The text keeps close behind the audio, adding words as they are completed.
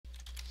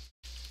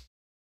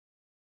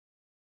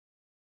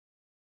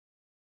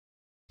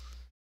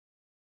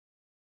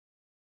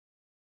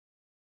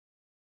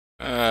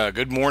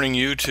Good morning,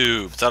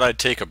 YouTube. Thought I'd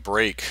take a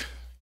break,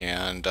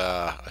 and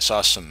I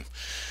saw some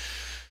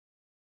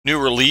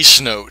new release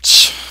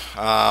notes.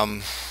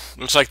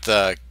 Looks like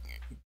the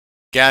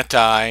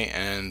Getae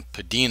and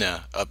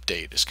Pydna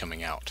update is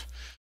coming out.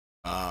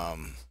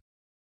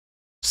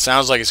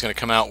 Sounds like it's going to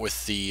come out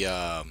with the.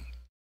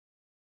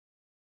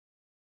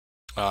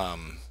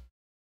 I'm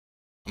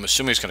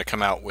assuming it's going to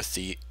come out with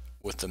the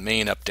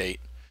main update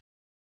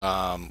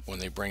when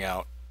they bring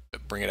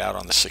it out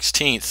on the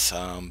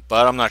 16th.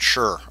 But I'm not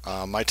sure.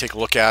 Might take a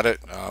look at it.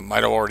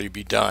 Might already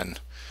be done.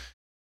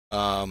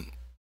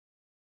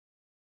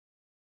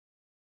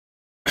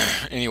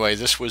 Anyway,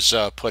 this was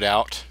put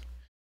out.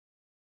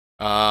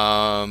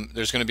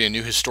 There's going to be a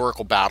new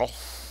historical battle.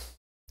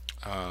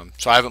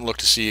 So I haven't looked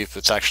to see if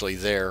it's actually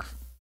there.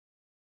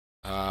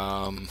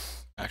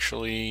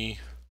 Actually,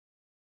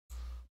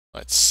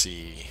 let's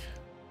see.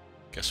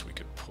 Guess we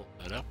could pull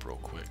that up real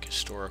quick.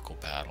 Historical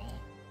battle.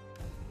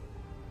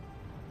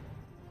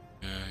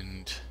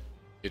 And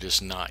it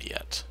is not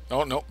yet.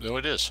 Oh, no,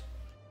 it is.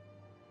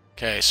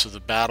 Okay, so the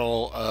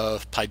Battle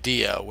of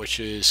Pydna, which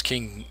is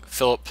King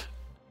Philip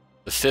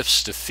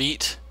V's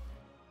defeat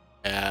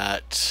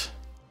at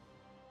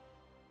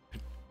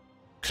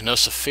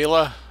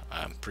Cnosophila,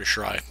 I'm pretty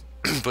sure I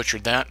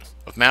butchered that,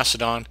 of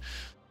Macedon,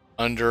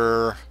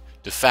 under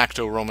de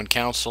facto Roman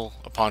council.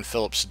 Upon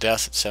Philip's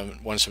death at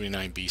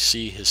 179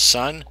 BC, his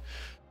son,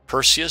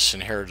 Perseus,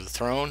 inherited the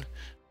throne,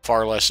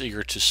 far less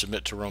eager to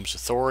submit to Rome's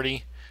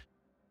authority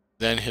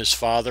than his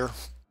father.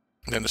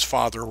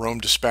 Rome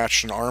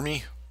dispatched an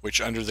army, which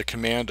under the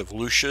command of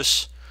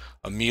Lucius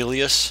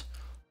Aemilius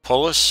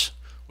Polus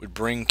would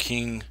bring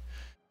King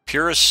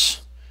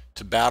Pyrrhus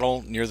to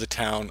battle near the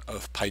town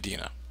of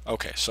Pydna.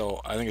 Okay,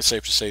 so I think it's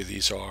safe to say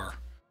these are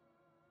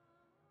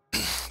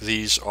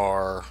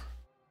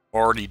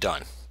already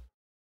done.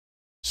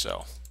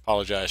 So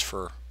apologize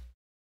for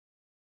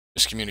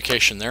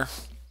miscommunication there.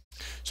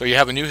 So you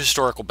have a new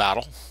historical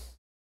battle.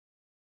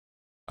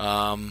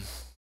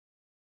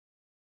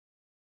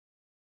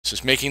 This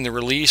is making the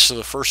release of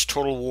the first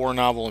Total War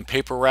novel in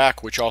paper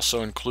rack, which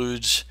also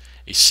includes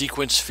a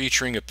sequence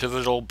featuring a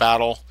pivotal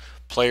battle.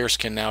 Players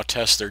can now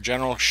test their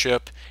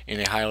generalship in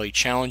a highly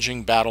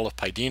challenging Battle of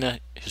Pydna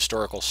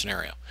historical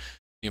scenario.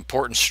 The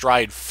important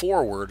stride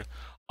forward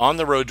on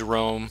the road to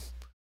Rome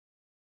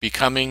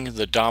becoming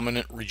the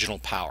dominant regional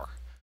power.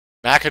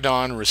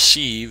 Macedon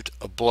received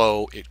a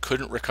blow it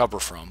couldn't recover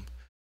from,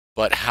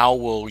 but how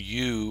will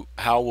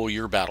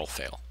your battle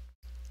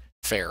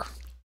fare?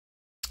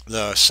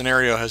 The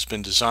scenario has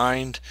been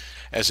designed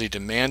as a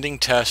demanding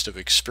test of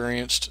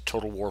experienced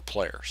Total War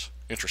players.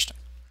 Interesting.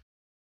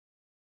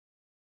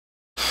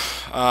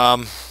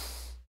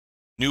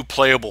 New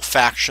playable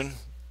faction,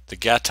 the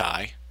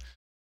Getae.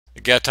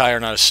 The Getae are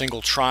not a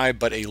single tribe,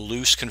 but a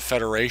loose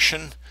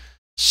confederation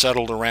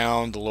settled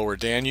around the lower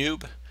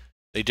Danube.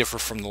 They differ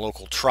from the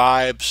local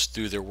tribes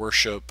through their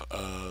worship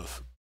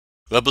of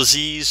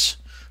Getae,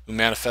 who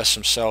manifests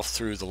himself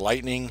through the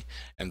lightning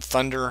and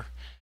thunder,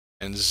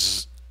 and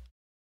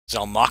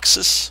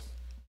Zalmoxis,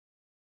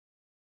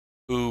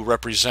 who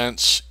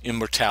represents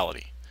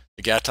immortality.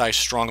 The Getae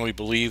strongly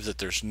believe that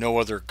there's no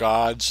other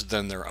gods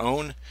than their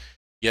own,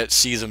 yet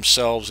see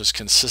themselves as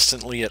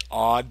consistently at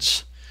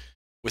odds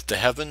with the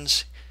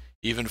heavens,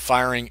 even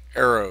firing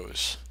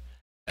arrows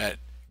at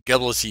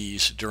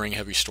Getae during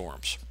heavy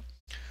storms.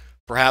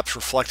 Perhaps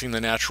reflecting the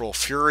natural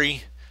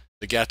fury,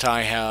 the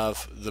Getae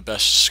have the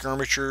best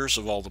skirmishers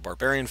of all the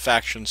barbarian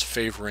factions,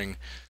 favoring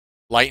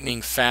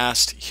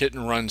lightning-fast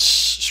hit-and-run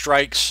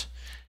strikes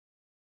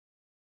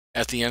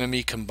at the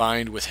enemy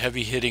combined with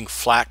heavy-hitting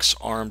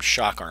flax-armed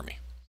shock army.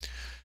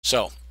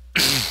 So,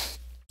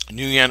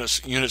 new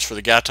units for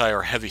the Getae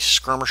are heavy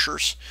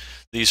skirmishers.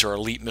 These are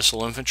elite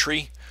missile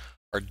infantry,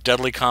 are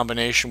deadly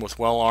combination with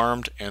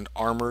well-armed and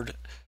armored,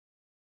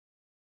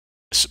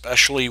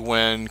 especially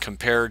when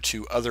compared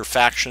to other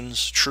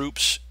factions'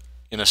 troops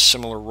in a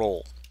similar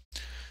role.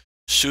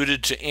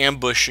 Suited to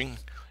ambushing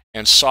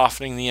and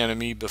softening the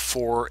enemy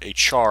before a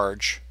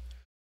charge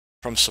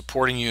from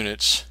supporting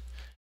units,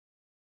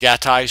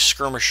 Getae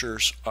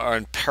skirmishers are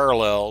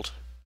unparalleled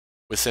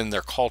within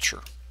their culture.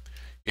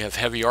 You have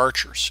heavy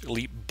archers.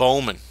 Elite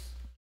bowmen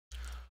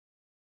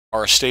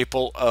are a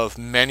staple of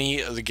many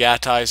of the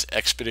Getae's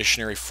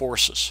expeditionary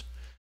forces,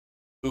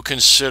 who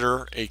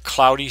consider a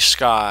cloudy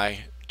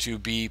sky to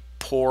be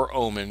poor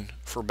omen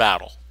for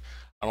battle,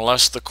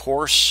 unless of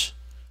course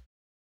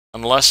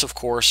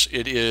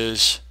it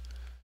is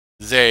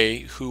they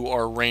who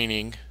are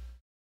raining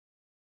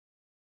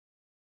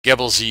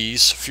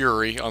Getae's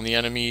fury on the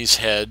enemy's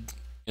head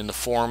in the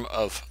form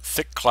of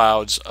thick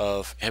clouds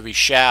of heavy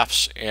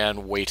shafts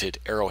and weighted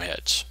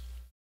arrowheads.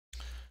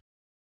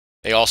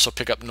 They also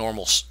pick up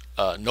noble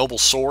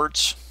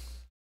swords.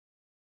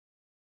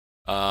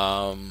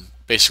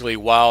 Basically,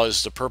 while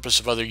is the purpose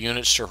of other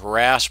units to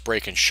harass,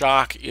 break, and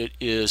shock, it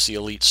is the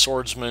elite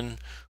swordsmen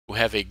who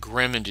have a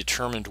grim and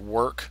determined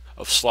work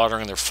of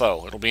slaughtering their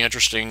foe. It'll be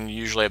interesting. You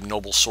usually have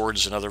noble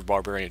swords in other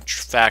barbarian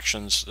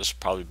factions. This will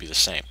probably be the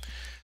same.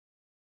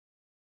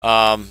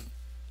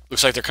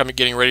 Looks like they're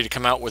getting ready to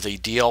come out with a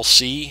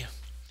DLC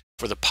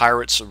for the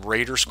Pirates and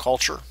Raiders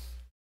culture.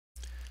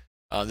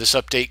 This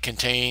update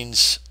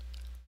contains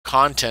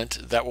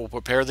content that will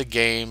prepare the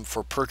game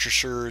for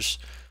purchasers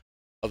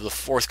of the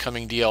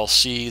forthcoming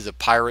DLC, the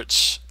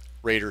Pirates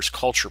Raiders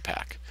Culture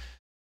Pack.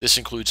 This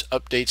includes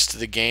updates to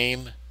the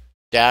game,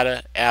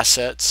 data,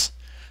 assets,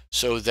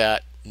 so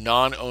that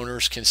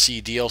non-owners can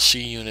see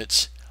DLC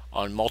units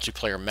on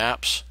multiplayer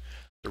maps.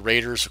 The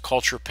Raiders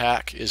Culture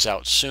Pack is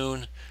out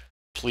soon.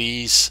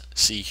 Please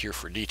see here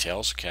for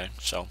details. Okay,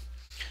 so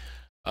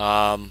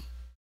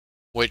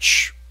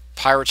which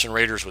Pirates and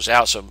Raiders was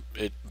out, so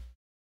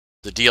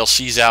the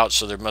DLC's out,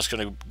 so they're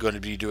going to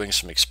be doing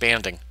some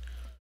expanding.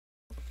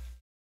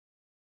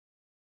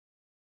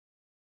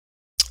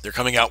 They're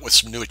coming out with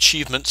some new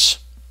achievements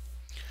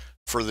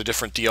for the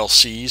different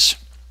DLCs.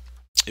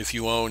 If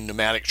you own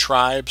Nomadic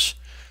Tribes,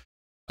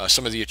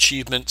 some of the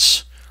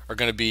achievements are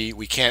going to be: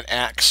 We Can't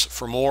Axe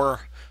for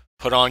More,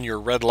 Put on Your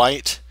Red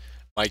Light,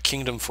 My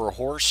Kingdom for a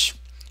Horse.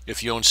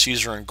 If you own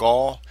Caesar and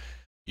Gaul,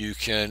 you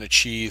can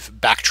achieve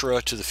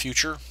Bactra to the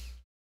Future.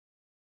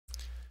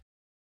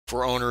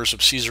 For owners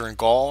of Caesar and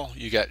Gaul,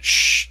 you got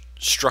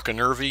Struck a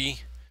Nervy,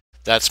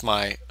 That's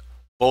My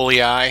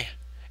Bolii,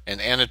 and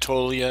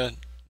Anatolia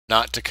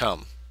Not to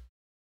Come.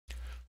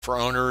 For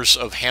owners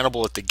of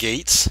Hannibal at the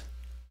Gates,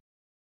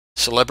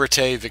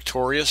 Celebrite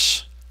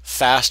Victorious,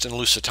 Fast and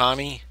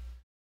Lusitani,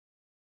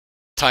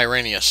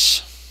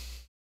 Tyrannus.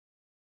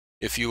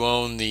 If you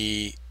own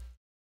it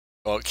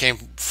came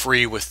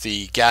free with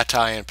the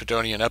Getae and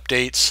Pydonian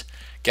updates,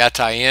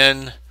 Getae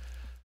in,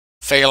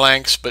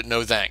 Phalanx, but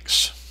no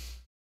thanks.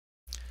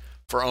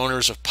 For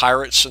owners of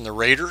Pirates and the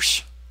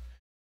Raiders,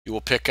 you will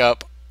pick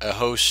up a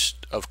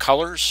Host of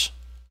Colors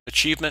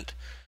achievement,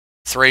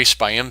 Thrace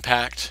by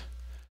Impact,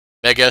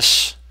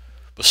 Megas,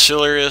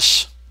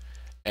 Basilius,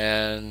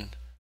 and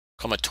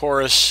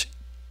Comatoris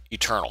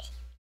Eternal.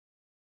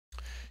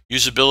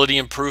 Usability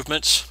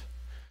improvements.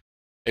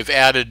 They've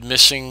added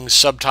missing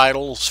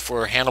subtitles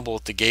for Hannibal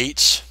at the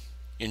Gates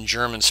in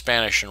German,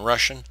 Spanish, and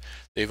Russian.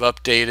 They've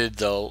updated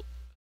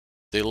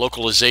the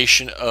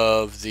localization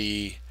of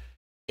the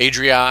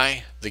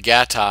Adrii, the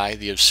Getae,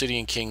 the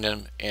Obsidian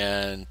Kingdom,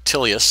 and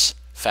Tilius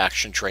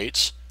faction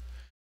traits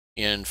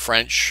in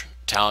French,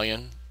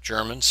 Italian,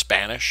 German,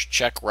 Spanish,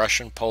 Czech,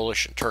 Russian,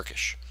 Polish, and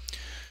Turkish.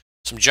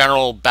 Some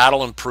general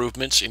battle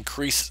improvements: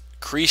 increased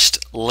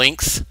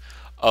length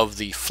of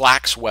the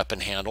flax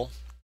weapon handle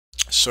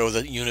so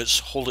that units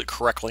hold it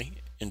correctly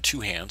in two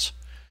hands.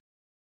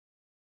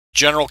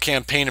 General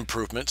campaign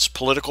improvements.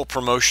 Political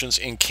promotions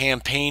in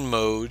campaign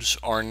modes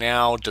are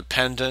now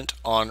dependent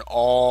on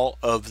all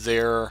of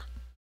their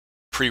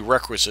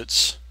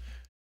prerequisites,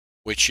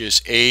 which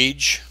is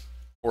age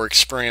or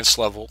experience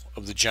level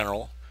of the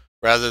general,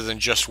 rather than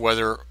just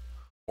whether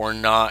or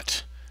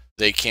not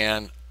they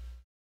can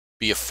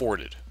be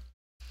afforded.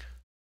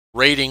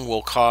 Rating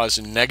will cause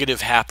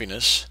negative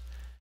happiness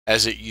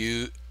as it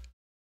used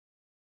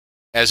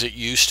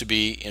to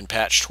be in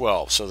patch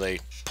 12. So they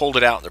pulled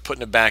it out and they're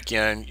putting it back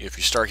in. If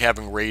you start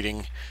having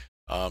rating,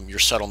 your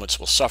settlements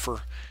will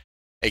suffer.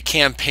 A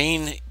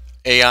campaign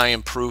AI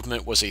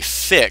improvement was a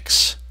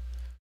fix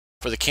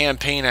for the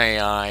campaign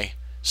AI,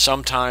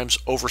 sometimes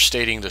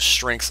overstating the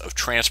strength of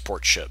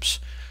transport ships.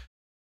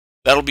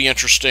 That'll be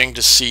interesting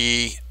to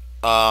see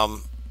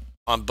on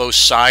both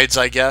sides,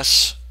 I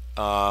guess.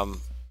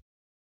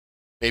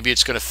 Maybe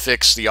it's going to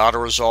fix the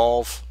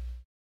auto-resolve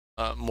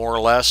more or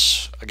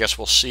less. I guess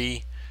we'll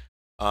see.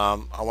 I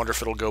wonder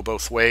if it'll go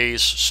both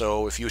ways.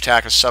 So if you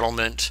attack a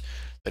settlement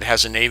that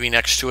has a navy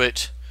next to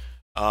it,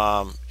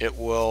 it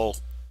will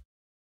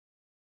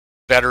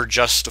better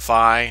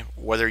justify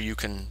whether you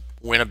can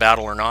win a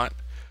battle or not.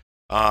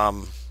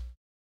 And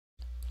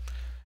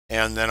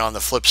then on the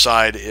flip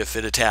side, if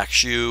it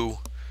attacks you,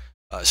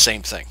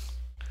 same thing.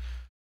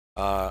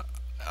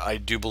 I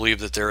do believe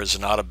that there is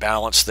an out of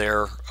balance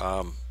there.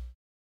 And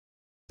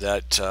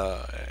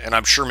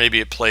I'm sure maybe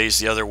it plays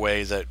the other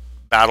way, that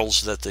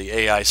battles that the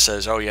AI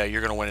says, oh yeah,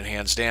 you're going to win it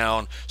hands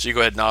down, so you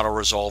go ahead and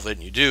auto-resolve it,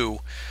 and you do.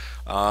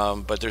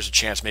 But there's a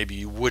chance maybe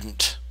you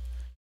wouldn't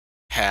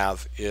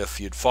have if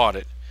you'd fought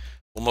it.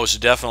 Well, most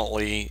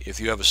definitely,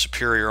 if you have a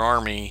superior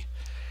army,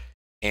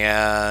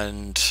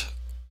 and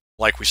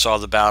like we saw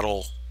the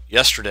battle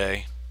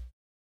yesterday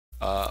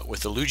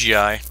with the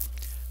Lugii,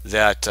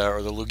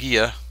 or the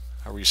Lugia,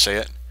 however you say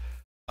it,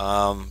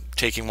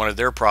 taking one of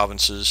their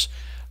provinces,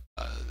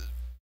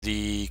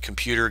 the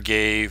computer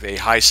gave a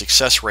high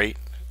success rate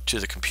to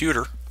the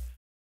computer,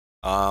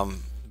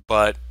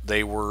 but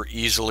they were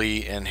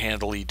easily and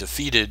handily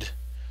defeated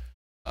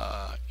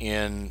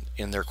in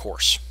their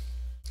course.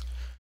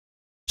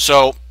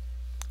 So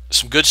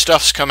some good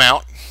stuff's come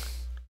out,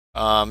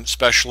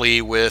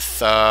 especially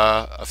with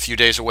a few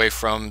days away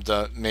from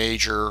the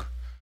major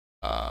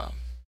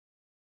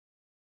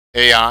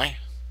AI.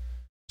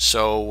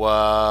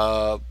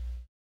 So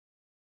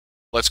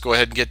let's go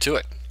ahead and get to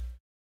it.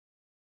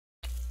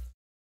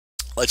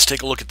 Let's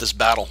take a look at this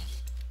battle.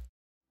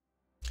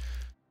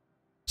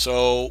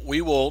 So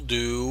we will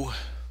do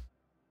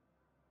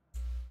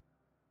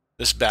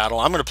this battle.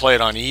 I'm going to play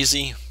it on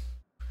easy,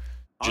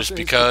 just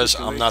because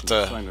I'm not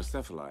the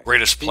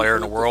greatest player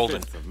in the world,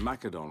 and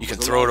you can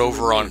throw it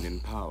over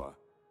on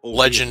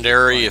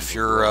legendary if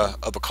you're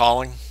of a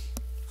calling.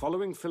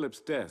 Following Philip's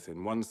death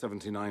in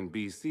 179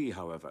 BC,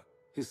 however,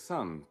 his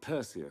son,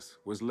 Perseus,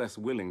 was less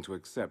willing to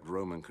accept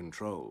Roman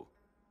control.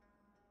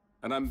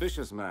 An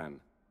ambitious man,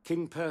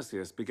 King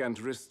Perseus began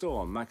to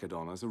restore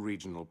Macedon as a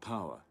regional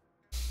power.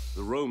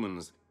 The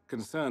Romans,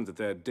 concerned that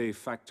their de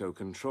facto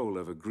control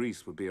over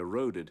Greece would be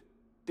eroded,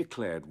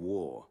 declared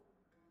war.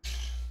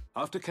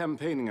 After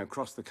campaigning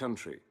across the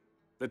country,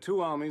 the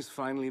two armies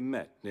finally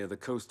met near the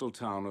coastal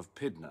town of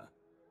Pydna.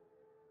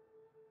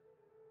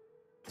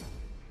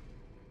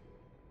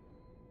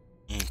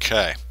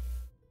 Okay.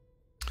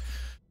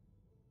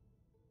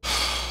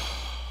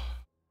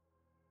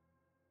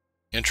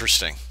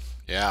 Interesting.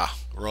 Yeah,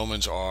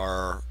 Romans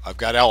are... I've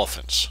got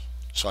elephants,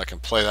 so I can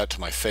play that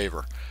to my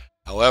favor.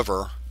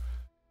 However,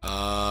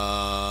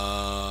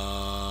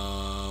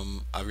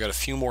 I've got a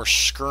few more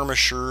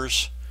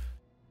skirmishers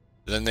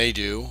than they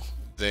do.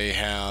 They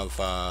have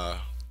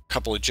a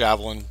couple of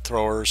javelin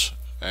throwers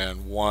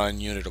and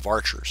one unit of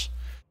archers.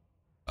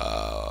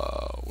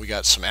 We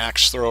got some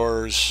axe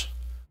throwers.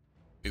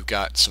 We've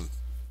got some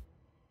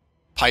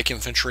pike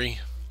infantry.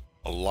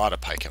 A lot of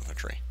pike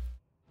infantry.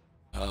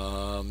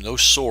 No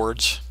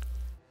swords.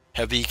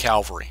 Heavy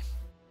cavalry.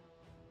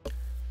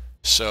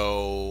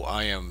 So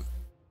I am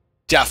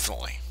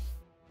definitely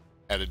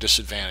at a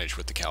disadvantage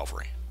with the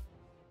cavalry.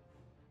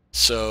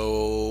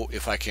 So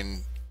if I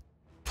can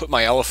put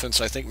my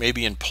elephants, I think,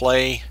 maybe in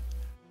play,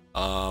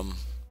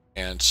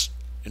 and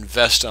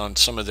invest on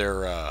some of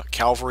their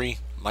cavalry,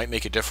 might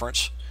make a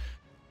difference.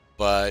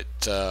 But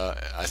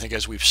I think,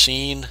 as we've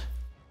seen,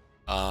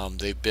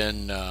 they've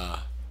been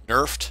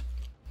nerfed.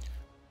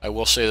 I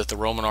will say that the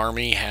Roman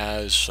army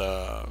has,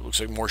 looks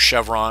like, more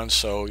chevrons,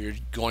 so you're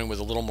going with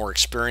a little more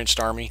experienced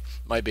army,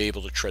 might be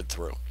able to tread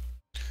through.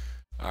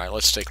 Alright,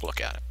 let's take a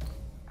look at it.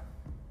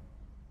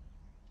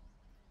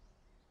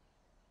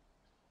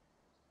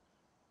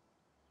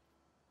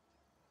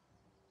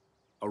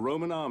 A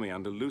Roman army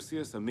under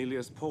Lucius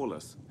Aemilius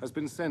Paulus has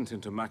been sent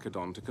into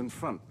Macedon to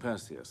confront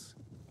Perseus.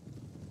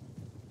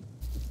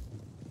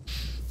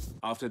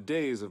 After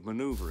days of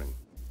maneuvering,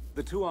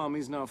 the two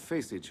armies now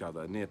face each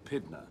other near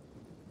Pydna.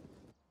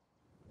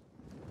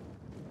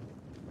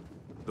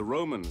 The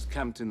Romans,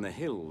 camped in the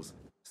hills,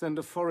 send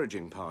a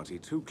foraging party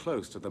too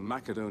close to the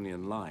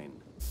Macedonian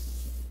line.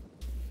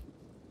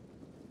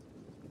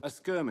 A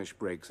skirmish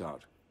breaks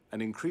out, and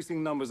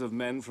increasing numbers of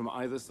men from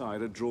either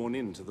side are drawn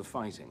into the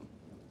fighting.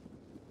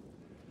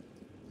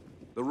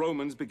 The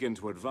Romans begin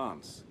to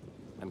advance,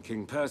 and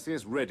King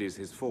Perseus readies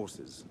his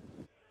forces.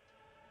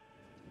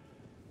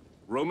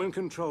 Roman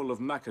control of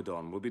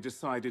Macedon will be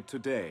decided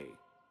today,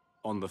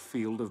 on the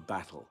field of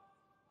battle.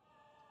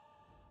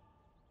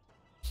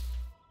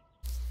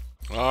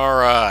 All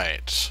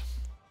right.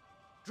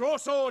 Draw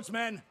swords,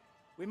 men.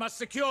 We must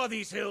secure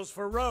these hills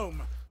for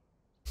Rome.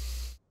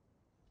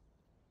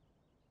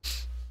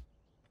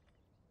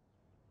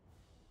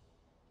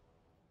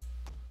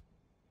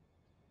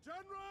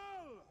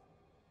 General!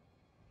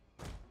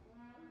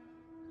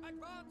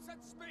 Advance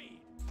at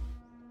speed.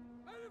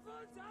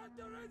 Elephants at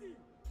the ready.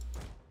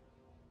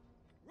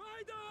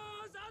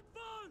 Riders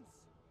advance.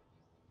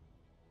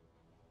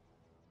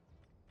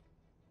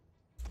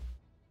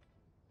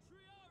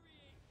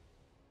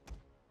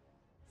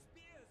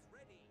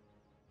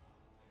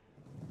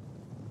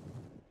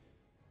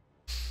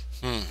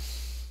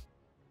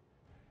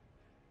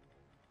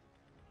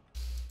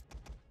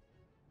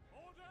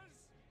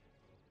 Orders!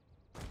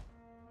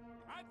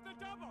 At the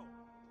double!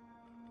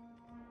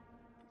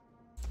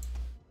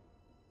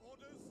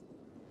 Orders!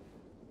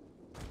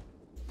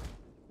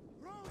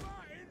 Roma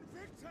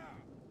Invicta!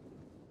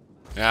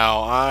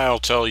 Now, I'll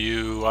tell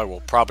you, I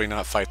will probably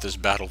not fight this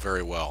battle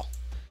very well.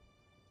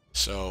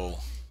 So...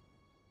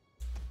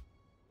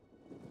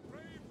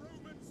 Brave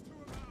Romans to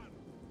a man!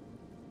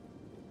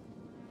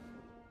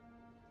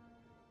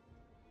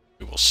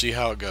 we will see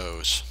how it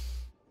goes.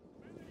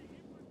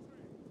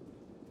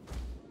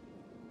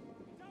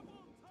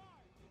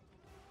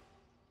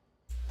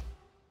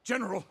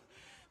 General,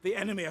 the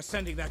enemy are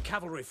sending their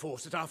cavalry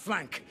force at our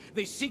flank.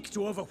 They seek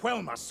to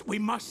overwhelm us. We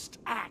must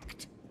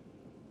act.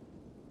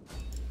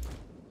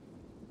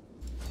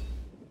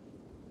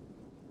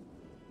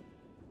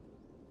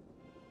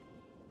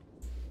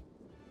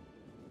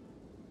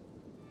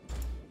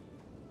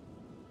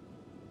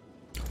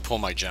 Pull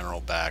my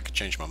general back,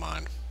 change my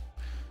mind.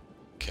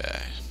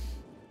 Okay.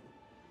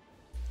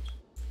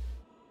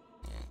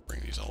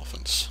 Bring these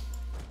elephants.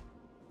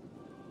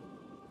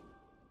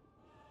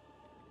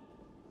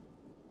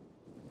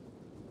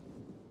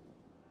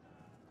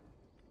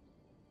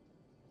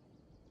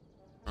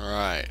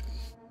 Alright.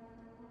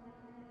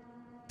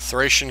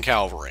 Thracian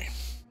cavalry.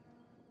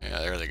 Yeah,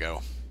 there they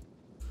go.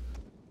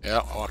 Yeah,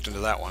 I walked into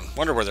that one.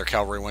 Wonder where their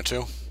cavalry went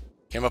to.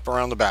 Came up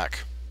around the back.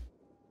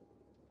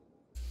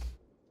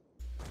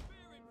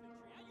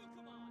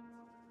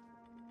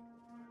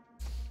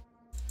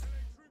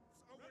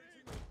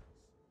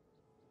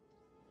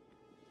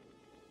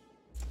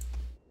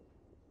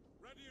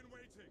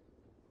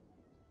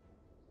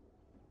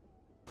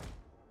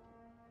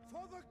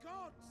 For the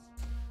gods!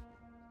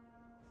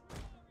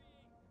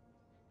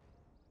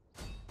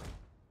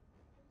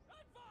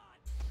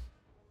 Advance!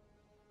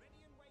 Ready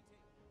and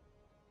waiting.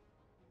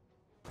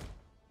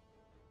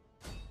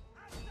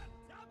 At the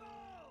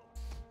double!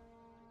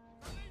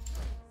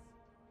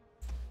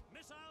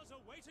 Missiles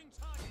awaiting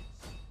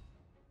targets.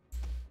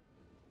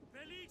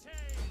 Velites!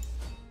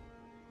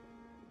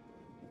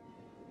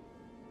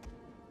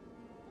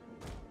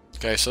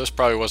 Okay, so this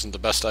probably wasn't the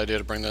best idea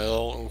to bring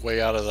the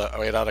way out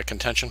of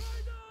contention.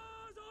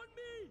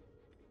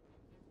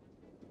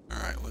 All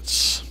right,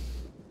 let's.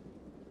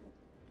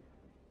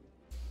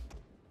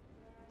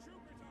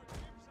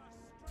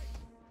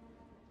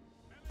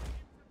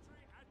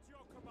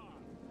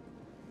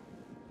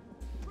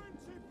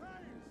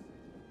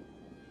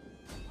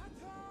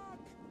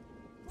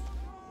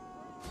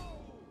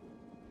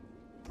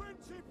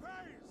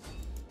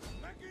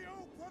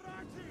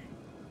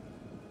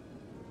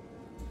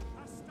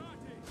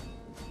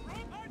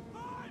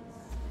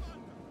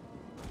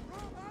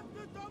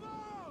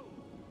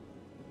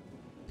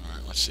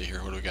 Let's see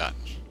here, what do we got?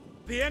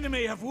 The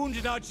enemy have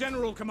wounded our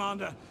general,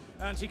 Commander,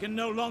 and he can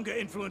no longer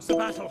influence the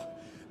battle.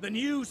 The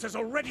news has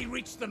already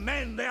reached the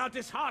men. They are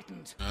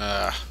disheartened.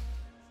 That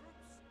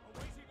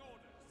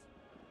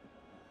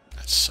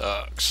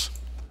sucks.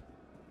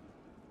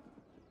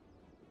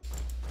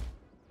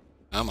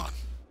 Come on.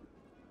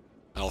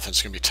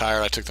 Elephant's gonna be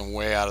tired. I took them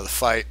way out of the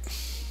fight.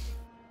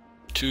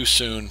 Too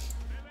soon.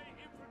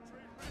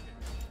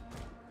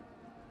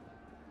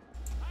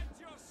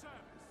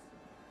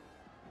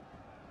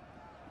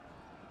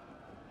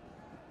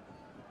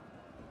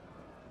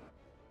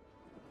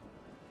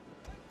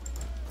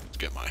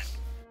 Get my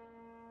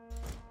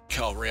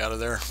cavalry out of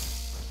there.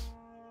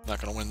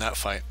 Not gonna win that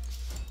fight.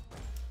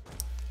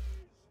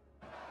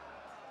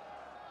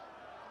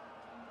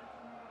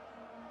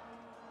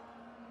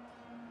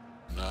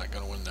 Not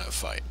gonna win that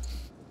fight.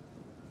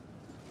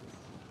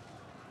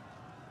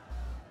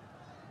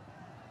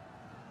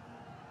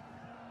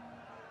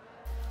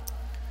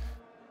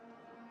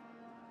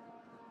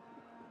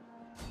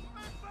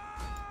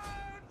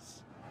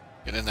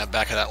 Get in that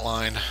back of that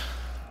line.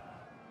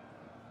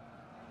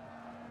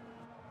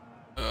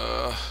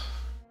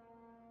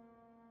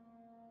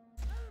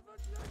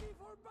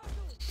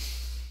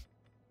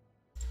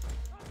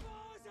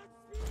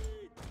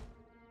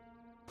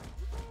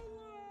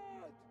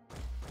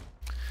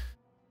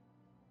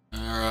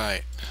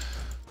 Alright.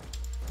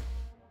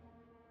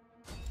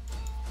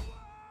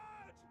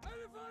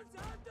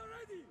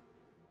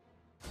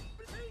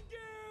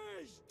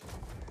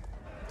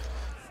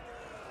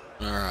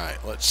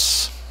 Alright,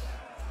 let's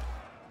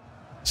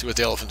see what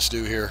the elephants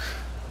do here.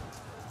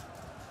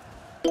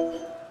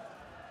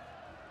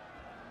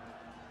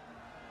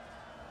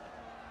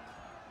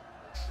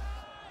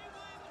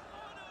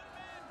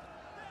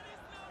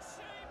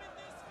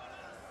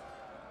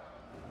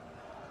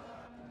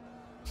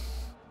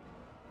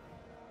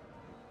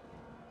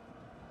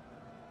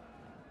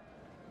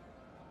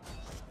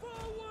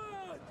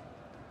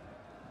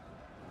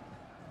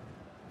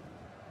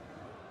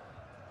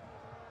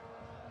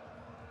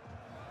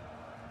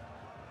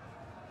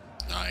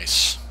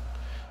 Nice.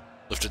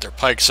 Lifted their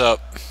pikes up.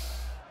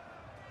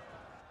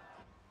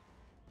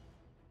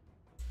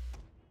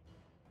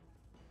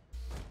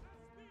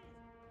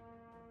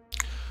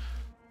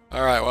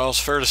 Alright, well, it's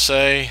fair to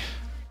say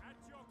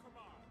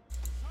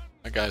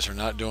my guys are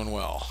not doing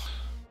well.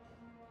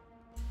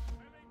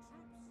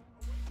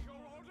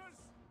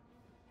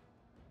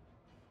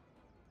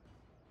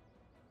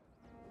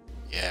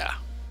 Yeah.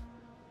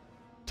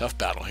 Tough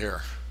battle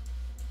here.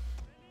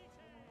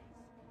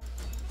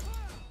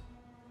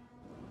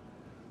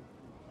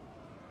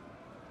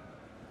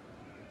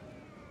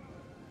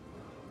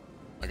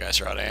 My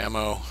guys are out of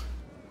ammo.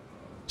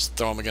 Just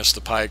throw them against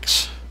the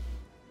pikes.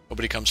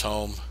 Nobody comes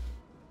home.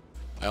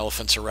 My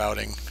elephants are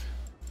routing.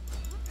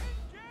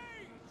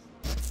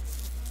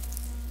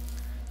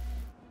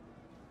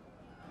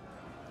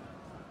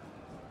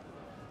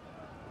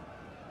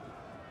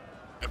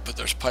 Gotta put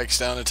those pikes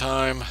down in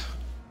time.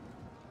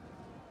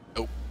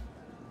 Nope.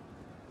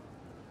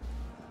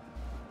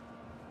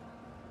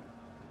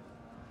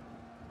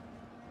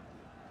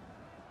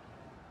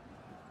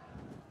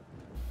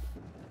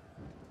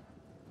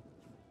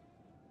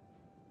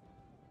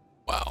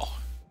 Wow.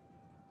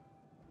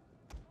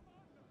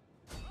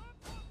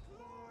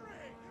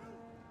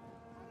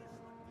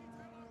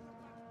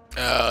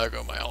 There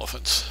go my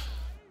elephants.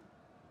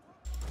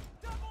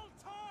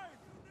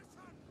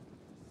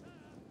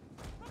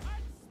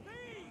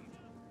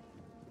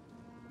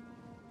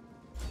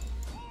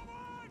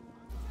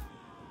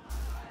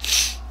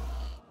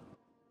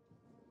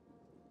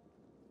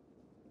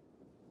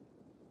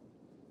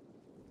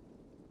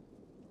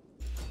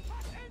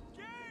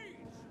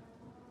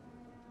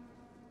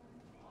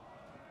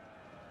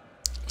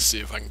 Let's see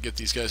if I can get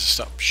these guys to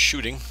stop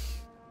shooting.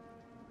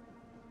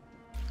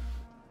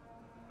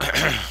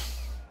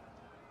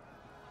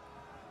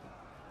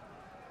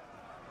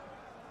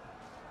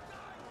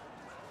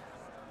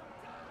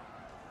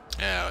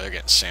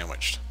 getting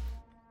sandwiched.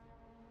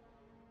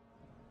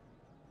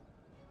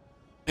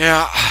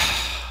 Yeah,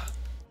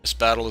 this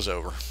battle is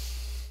over.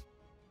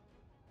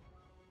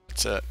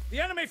 That's it.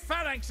 The enemy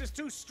phalanx is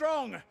too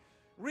strong.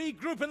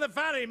 Regroup in the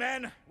valley,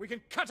 men. We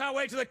can cut our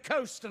way to the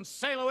coast and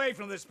sail away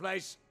from this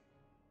place.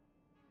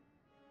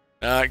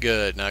 Not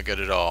good. Not good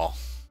at all.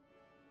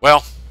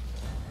 Well,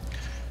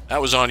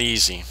 that was on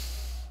easy.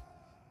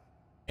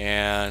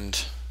 And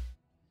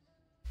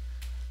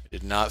it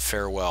did not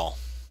fare well.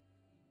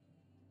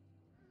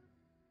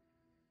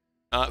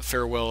 Not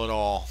fare well at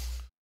all.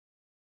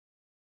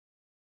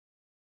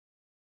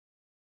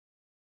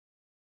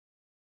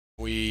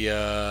 We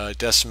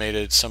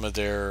decimated some of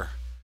their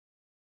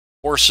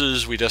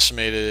horses. We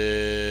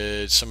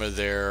decimated some of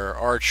their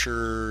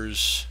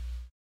archers.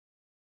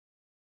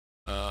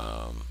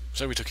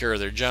 So we took care of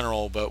their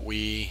general, but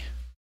we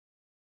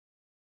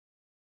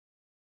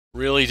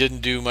really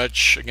didn't do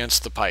much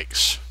against the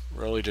pikes.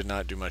 Really did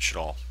not do much at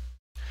all.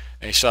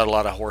 And he still had a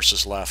lot of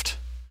horses left.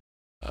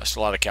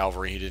 Still a lot of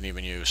cavalry he didn't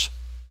even use.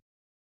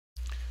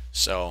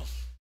 So,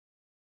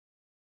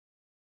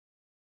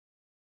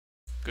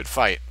 good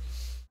fight.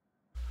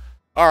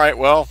 Alright,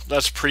 well,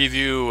 that's a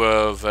preview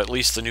of at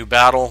least the new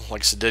battle.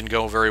 Like I said, didn't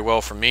go very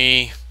well for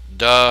me.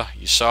 Duh,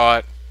 you saw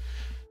it.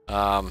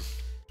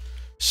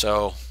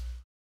 So,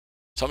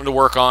 something to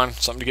work on,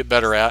 something to get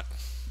better at.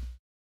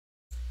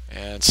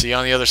 And see you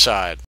on the other side.